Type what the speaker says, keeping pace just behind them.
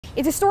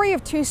It's a story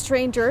of two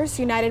strangers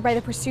united by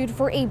the pursuit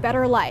for a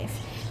better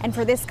life. And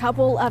for this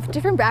couple of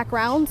different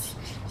backgrounds,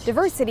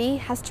 diversity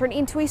has turned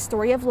into a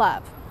story of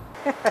love.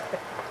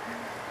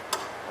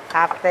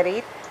 After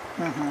it,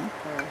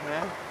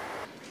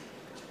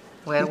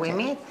 where we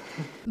meet.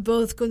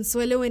 Both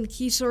Consuelo and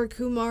Kishor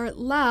Kumar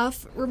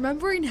laugh,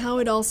 remembering how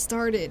it all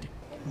started.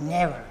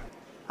 Never.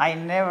 I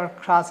never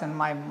crossed in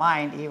my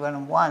mind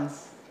even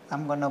once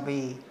I'm going to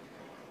be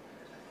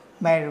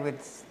married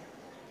with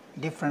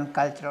different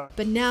culture.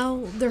 But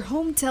now their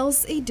home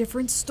tells a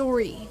different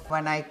story.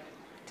 When I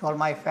told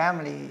my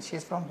family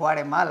she's from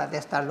Guatemala,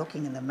 they start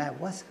looking in the map.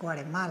 What's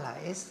Guatemala?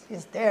 It's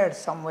there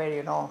somewhere,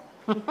 you know.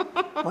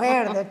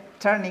 Where they're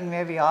turning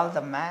maybe all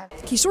the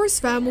maps. Kishor's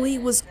family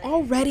was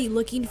already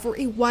looking for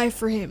a wife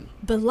for him,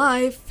 but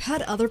life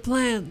had other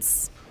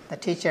plans. The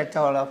teacher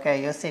told,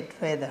 okay, you sit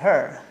with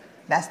her.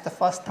 That's the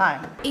first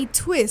time. A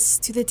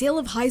twist to the tale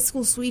of high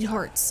school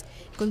sweethearts.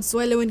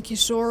 Consuelo and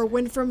Kishor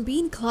went from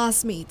being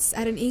classmates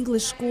at an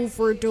English school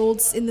for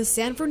adults in the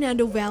San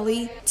Fernando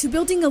Valley to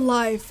building a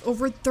life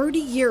over 30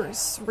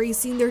 years,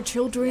 raising their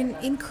children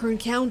in Kern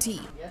County.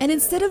 And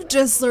instead of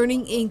just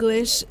learning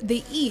English,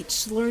 they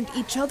each learned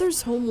each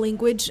other's home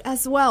language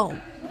as well.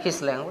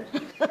 His language?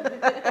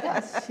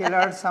 Yes, she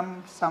learned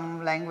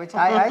some language.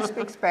 I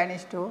speak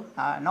Spanish too.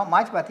 Not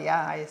much, but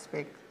yeah, I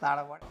speak a lot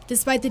of words.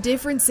 Despite the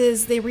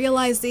differences, they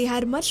realized they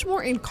had much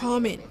more in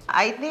common.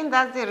 I think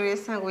that's the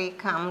reason we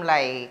come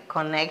like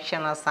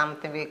connection or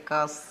something,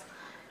 because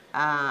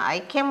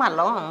I came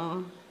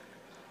alone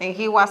and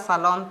he was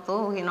alone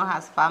too. He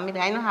has family.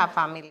 I don't have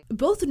family.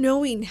 Both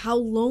knowing how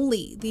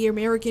lonely the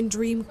American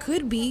dream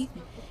could be,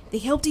 they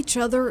helped each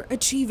other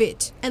achieve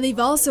it. And they've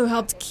also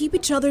helped keep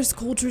each other's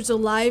cultures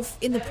alive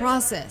in the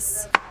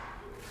process.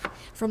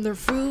 From their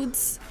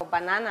foods,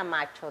 Banana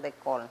macho, they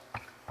call.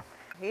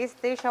 He's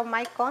dish of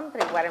my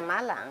country,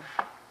 Guatemala.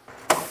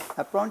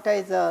 The pronta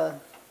is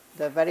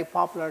the very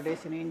popular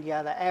dish in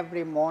India. That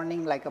every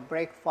morning, like a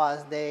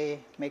breakfast, they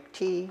make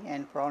tea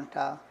and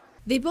pronta.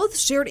 They both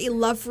shared a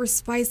love for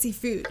spicy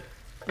food.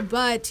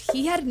 But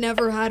he had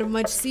never had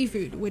much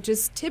seafood, which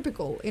is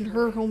typical in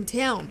her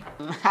hometown.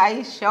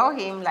 I show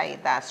him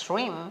like that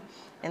shrimp,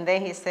 and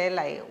then he said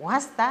like,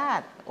 what's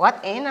that?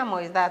 What animal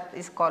is that?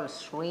 It's called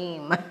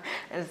shrimp.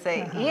 And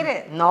say, eat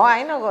it. No,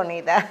 I'm not gonna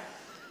eat that.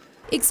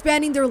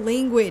 Expanding their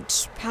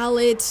language,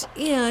 palate,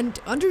 and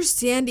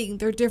understanding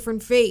their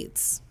different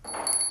faiths.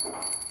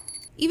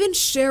 Even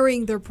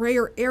sharing their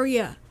prayer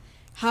area,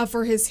 half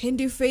for his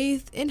Hindu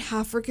faith and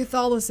half for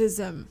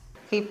Catholicism.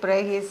 He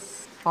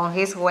prays on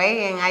his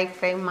way and I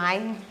pray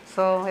mine,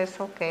 so it's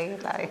okay.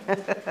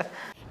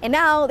 And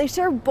now they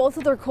share both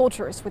of their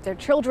cultures with their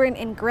children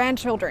and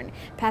grandchildren,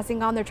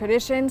 passing on their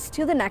traditions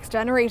to the next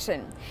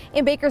generation.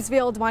 In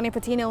Bakersfield, Juana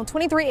Patino,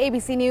 23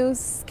 ABC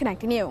News,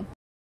 connecting you.